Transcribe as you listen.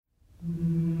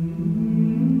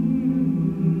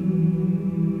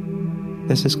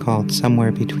This is called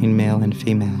Somewhere Between Male and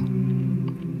Female.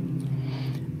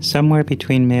 Somewhere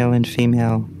between male and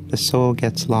female, the soul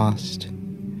gets lost.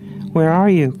 Where are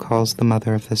you? Calls the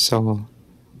mother of the soul.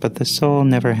 But the soul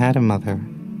never had a mother.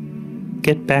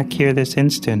 Get back here this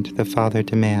instant, the father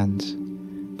demands.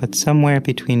 But somewhere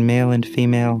between male and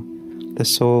female, the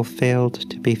soul failed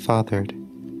to be fathered.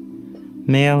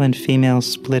 Male and female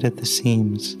split at the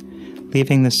seams,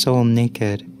 leaving the soul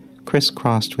naked,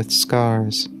 crisscrossed with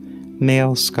scars,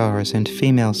 male scars and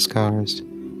female scars,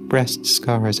 breast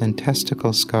scars and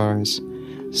testicle scars,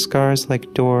 scars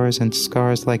like doors and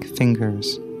scars like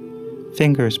fingers.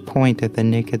 Fingers point at the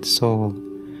naked soul.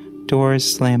 Doors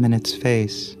slam in its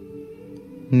face.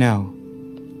 No,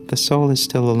 the soul is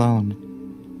still alone.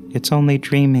 It's only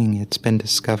dreaming it's been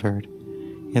discovered,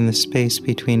 in the space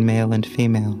between male and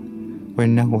female, where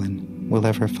no one will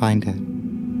ever find it.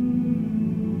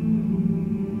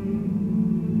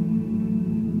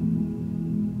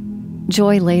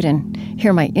 Joy Ladin.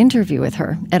 Hear my interview with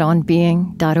her at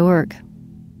onbeing.org.